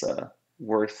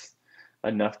worth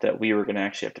enough that we were going to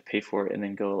actually have to pay for it and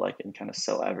then go like and kind of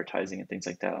sell advertising and things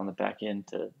like that on the back end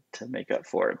to make up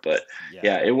for it. But Yeah.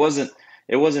 yeah,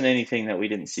 it wasn't anything that we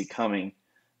didn't see coming.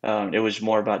 It was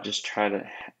more about just try to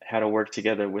how to work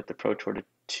together with the Pro Tour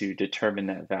to determine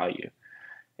that value.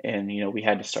 And we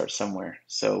had to start somewhere.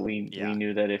 So we Yeah.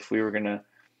 knew that if we were gonna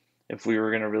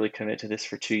really commit to this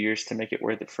for 2 years to make it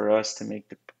worth it for us, to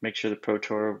make sure the Pro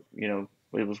Tour,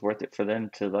 it was worth it for them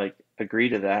to like agree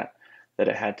to that, that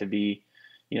it had to be,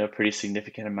 a pretty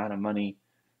significant amount of money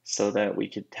so that we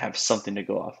could have something to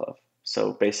go off of. So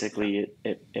Yeah. basically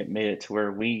it made it to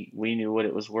where we knew what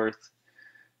it was worth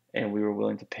and we were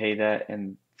willing to pay that,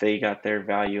 and they got their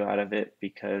value out of it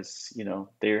because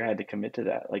they had to commit to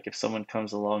that. Like if someone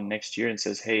comes along next year and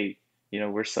says, hey,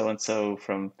 we're so and so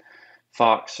from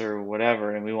Fox or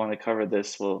whatever, and we want to cover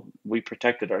this. Well, we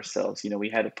protected ourselves. We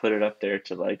had to put it up there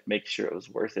to like make sure it was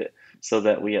worth it, so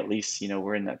that we at least,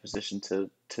 we're in that position to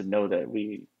know that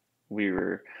we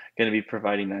were going to be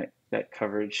providing that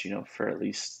coverage, for at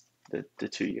least the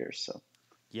 2 years. So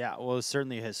Yeah, well, it's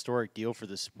certainly a historic deal for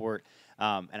the sport,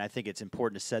 and I think it's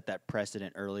important to set that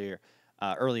precedent early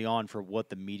on for what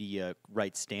the media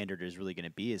rights standard is really going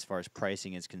to be as far as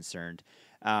pricing is concerned.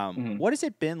 mhm. What has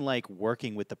it been like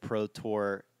working with the Pro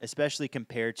Tour, especially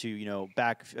compared to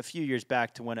back a few years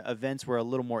back to when events were a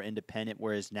little more independent,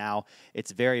 whereas now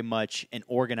it's very much an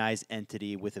organized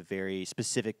entity with a very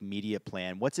specific media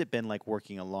plan. What's it been like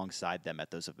working alongside them at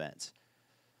those events?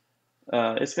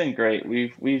 It's been great.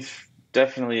 We've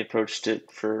definitely approached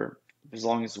it for as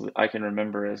long as I can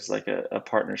remember as like a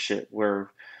partnership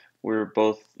where we're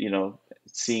both,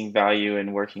 seeing value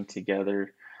and working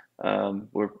together.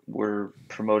 We're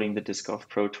promoting the Disc Golf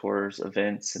Pro Tours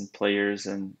events and players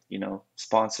and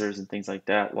sponsors and things like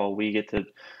that, while we get to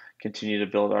continue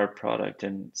to build our product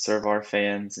and serve our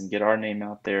fans and get our name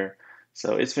out there.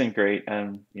 So it's been great.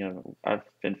 I've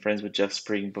been friends with Jeff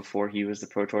Spring before he was the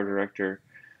Pro Tour director.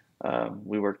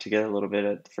 We worked together a little bit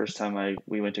at the first time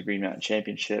we went to Green Mountain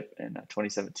Championship in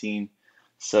 2017.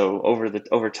 So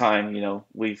over time,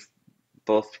 we've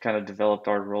both kind of developed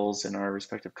our roles in our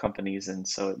respective companies, and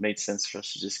so it made sense for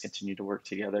us to just continue to work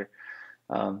together.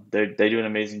 They do an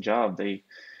amazing job. I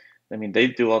mean, they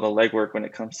do all the legwork when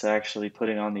it comes to actually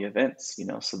putting on the events,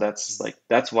 So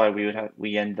that's why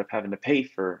we ended up having to pay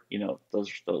for,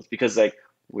 those because like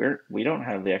we don't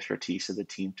have the expertise of the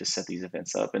team to set these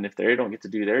events up, and if they don't get to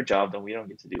do their job, then we don't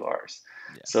get to do ours.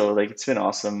 Yeah. So like it's been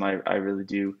awesome. I really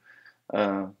do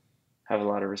um, have a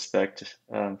lot of respect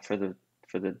for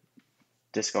the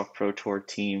Disc Golf Pro Tour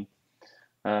team,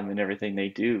 and everything they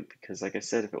do, because like I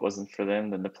said, if it wasn't for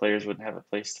them, then the players wouldn't have a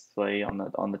place to play on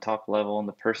the top level, and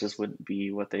the purses wouldn't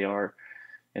be what they are,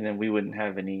 and then we wouldn't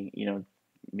have any,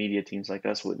 media teams like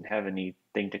us wouldn't have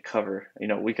anything to cover.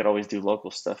 We could always do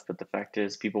local stuff, but the fact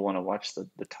is people want to watch the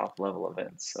top level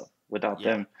events. So without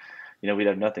Yeah. them, we'd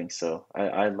have nothing. So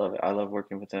I love it. I love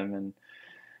working with them,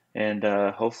 and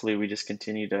hopefully we just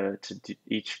continue to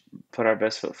each put our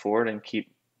best foot forward and keep,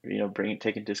 bringing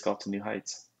taking disc golf to new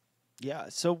heights. Yeah.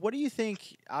 So, what do you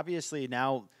think? Obviously,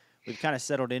 now we've kind of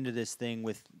settled into this thing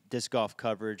with disc golf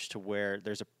coverage to where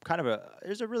there's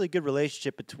a really good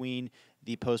relationship between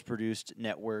the post-produced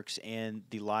networks and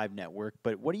the live network.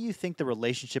 But what do you think the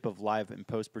relationship of live and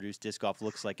post-produced disc golf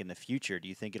looks like in the future? Do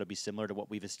you think it'll be similar to what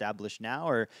we've established now,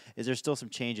 or is there still some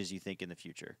changes you think in the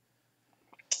future?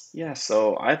 Yeah,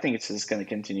 so I think it's just going to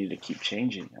continue to keep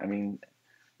changing. I mean,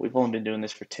 we've only been doing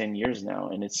this for 10 years now,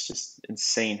 and it's just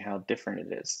insane how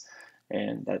different it is.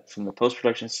 And that from the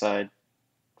post-production side,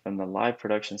 from the live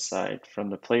production side, from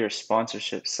the player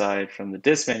sponsorship side, from the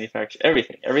disc manufacturer,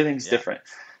 everything's Yeah. different.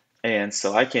 And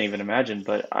so I can't even imagine,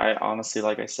 but I honestly,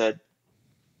 like I said,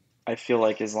 I feel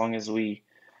like as long as we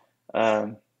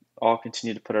um, all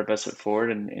continue to put our best foot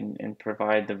forward and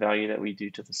provide the value that we do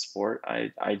to the sport,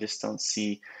 I just don't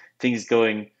see things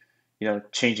going,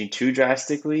 changing too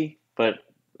drastically. But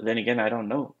then again, I don't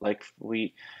know. Like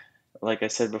I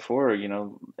said before,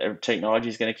 technology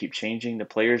is going to keep changing. The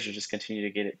players are just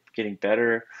continue to getting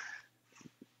better.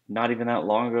 Not even that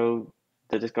long ago,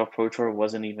 the Disc Golf Pro Tour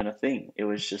wasn't even a thing. It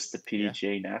was just the Yeah.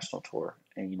 PDGA National Tour,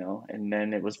 and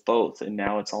then it was both, and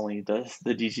now it's only the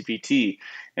DGPT,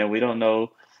 and we don't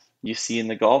know. You see in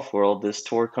the golf world, this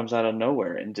tour comes out of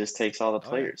nowhere and just takes all the Oh yeah.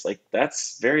 players. Like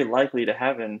that's very likely to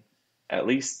happen at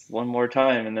least one more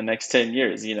time in the next 10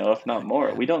 years, if not more.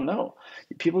 Yeah. We don't know.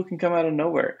 People can come out of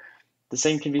nowhere. The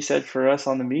same can be said for us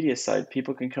on the media side.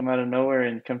 People can come out of nowhere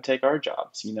and come take our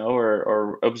jobs,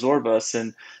 or absorb us,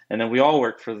 and then we all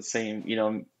work for the same,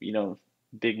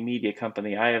 big media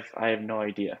company. I have no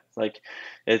idea. Like,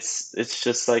 it's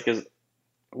just like as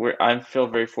I feel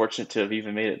very fortunate to have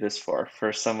even made it this far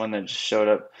for someone that just showed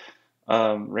up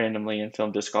randomly and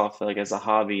filmed disc golf like as a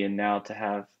hobby, and now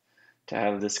to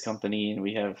have this company, and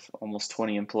we have almost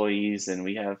 20 employees, and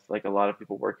we have like a lot of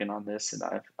people working on this,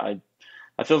 and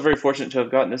I feel very fortunate to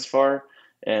have gotten this far.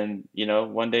 And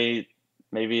one day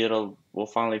maybe we'll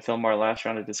finally film our last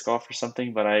round of disc golf or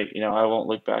something. But I won't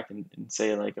look back and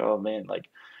say like, oh man, like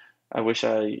I wish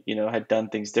I had done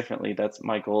things differently. That's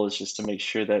my goal, is just to make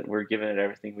sure that we're giving it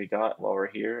everything we got while we're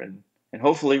here, and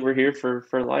hopefully we're here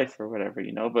for life or whatever.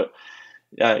 But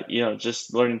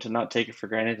just learning to not take it for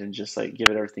granted and just like give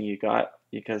it everything you got,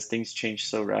 because things change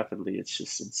so rapidly. It's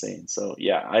just insane. So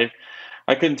yeah,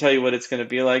 I couldn't tell you what it's going to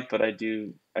be like, but I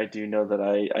do know that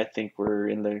I think we're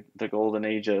in the golden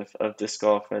age of disc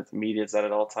golf. The media's at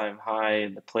an all-time high,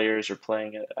 and the players are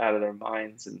playing it out of their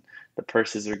minds, and the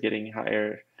purses are getting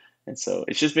higher. And so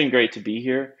it's just been great to be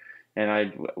here.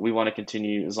 And we want to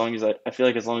continue, as long as I feel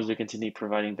like as long as we continue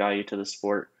providing value to the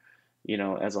sport,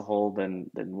 as a whole, then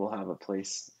we'll have a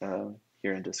place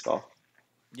here in disc golf.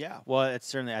 Yeah, well, it's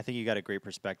certainly, I think you got a great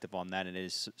perspective on that, and it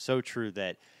is so true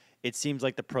that it seems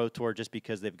like the Pro Tour, just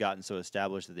because they've gotten so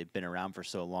established, that they've been around for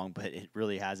so long, but it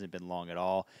really hasn't been long at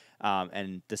all.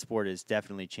 And the sport is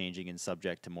definitely changing and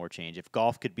subject to more change. If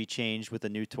golf could be changed with a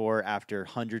new tour after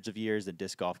hundreds of years, then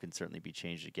disc golf can certainly be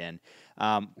changed again.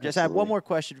 Just have one more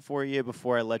question for you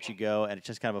before I let you go, and it's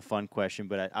just kind of a fun question,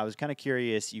 but I was kind of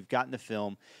curious. You've gotten to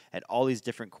film at all these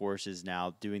different courses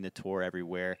now, doing the tour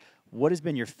everywhere. What has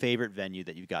been your favorite venue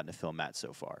that you've gotten to film at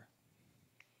so far?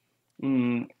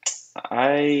 Mm,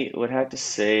 I would have to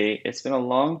say it's been a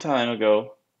long time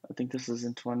ago. I think this was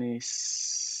in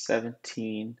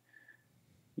 2017.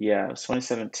 Yeah, it was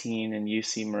 2017, and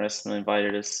UC Maresma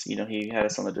invited us. He had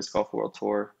us on the Disc Golf World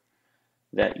Tour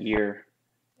that year,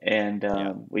 and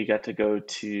Yeah. we got to go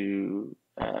to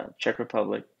Czech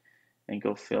Republic and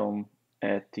go film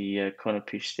at the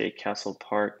Konopiste Castle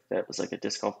Park. That was like a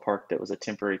disc golf park that was a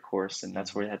temporary course, and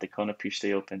that's where Hmm. they had the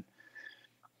Konopiste Open,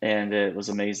 and it was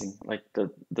amazing. Like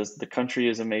the country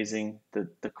is amazing.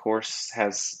 The course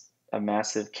has a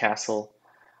massive castle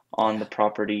on Yeah. the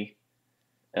property,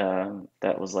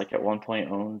 that was like at one point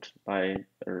owned by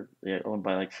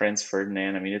like Franz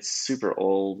Ferdinand. I mean, it's super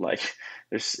old. Like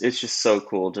it's just so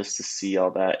cool just to see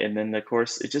all that. And then the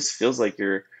course, it just feels like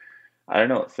I don't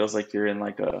know, it feels like you're in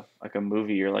like a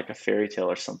movie or like a fairy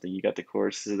tale or something. You got the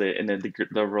course, and then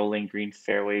the rolling green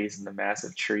fairways and the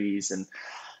massive trees,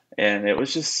 and it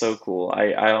was just so cool.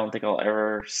 I don't think I'll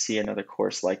ever see another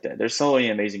course like that. There's so many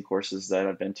amazing courses that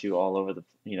I've been to all over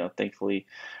thankfully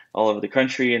all over the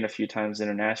country and a few times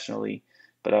internationally.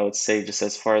 But I would say, just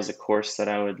as far as a course that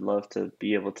I would love to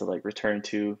be able to like return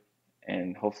to,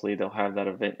 and hopefully they'll have that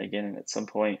event again at some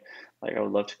point. Like I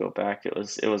would love to go back. It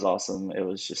was awesome. It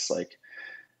was just like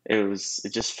it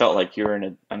just felt like you're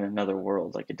in another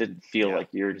world. Like it didn't feel Yeah. like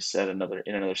you're just in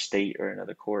another state or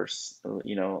another course.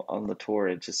 On the tour,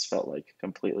 it just felt like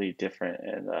completely different,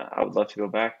 and I would love to go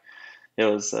back. It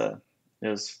was uh, it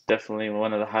was definitely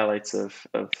one of the highlights of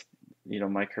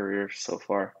my career so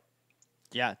far.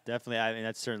 Yeah, definitely. I mean,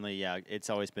 that's certainly, yeah, it's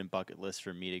always been bucket list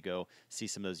for me to go see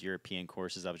some of those European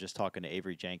courses. I was just talking to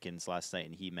Avery Jenkins last night,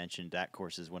 and he mentioned that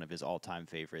course is one of his all-time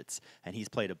favorites, and he's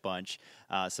played a bunch.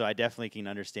 So I definitely can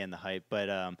understand the hype. But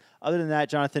other than that,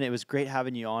 Jonathan, it was great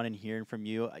having you on and hearing from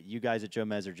you. You guys at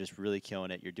Jomez are just really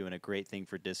killing it. You're doing a great thing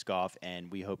for disc golf,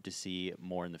 and we hope to see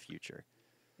more in the future.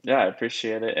 Yeah, I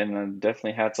appreciate it, and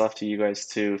definitely hats off to you guys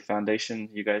too. Foundation,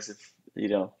 you guys have,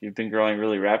 you've been growing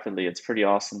really rapidly. It's pretty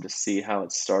awesome to see how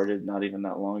it started not even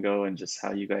that long ago, and just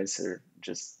how you guys are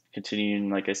just continuing,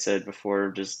 like I said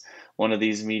before, just one of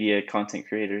these media content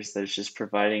creators that's just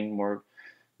providing more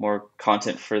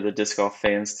content for the disc golf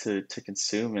fans to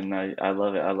consume, and I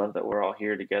love it. I love that we're all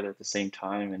here together at the same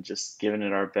time and just giving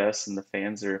it our best, and the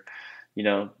fans are,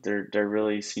 they're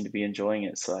really seem to be enjoying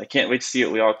it. So I can't wait to see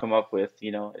what we all come up with. It's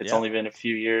Yeah, only been a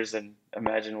few years, and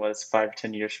imagine what it's 5,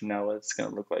 10 years from now, what it's going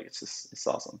to look like. It's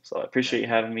awesome. So I appreciate you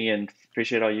definitely. having me, and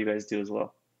appreciate all you guys do as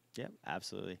well. Yeah,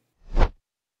 absolutely.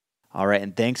 All right,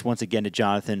 and thanks once again to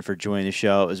Jonathan for joining the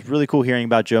show. It was really cool hearing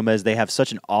about Jomez. They have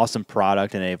such an awesome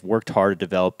product, and they've worked hard to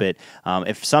develop it.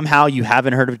 If somehow you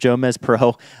haven't heard of Jomez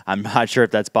Pro, I'm not sure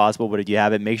if that's possible, but if you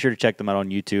haven't, make sure to check them out on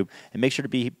YouTube, and make sure to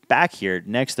be back here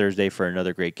next Thursday for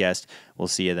another great guest. We'll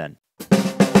see you then.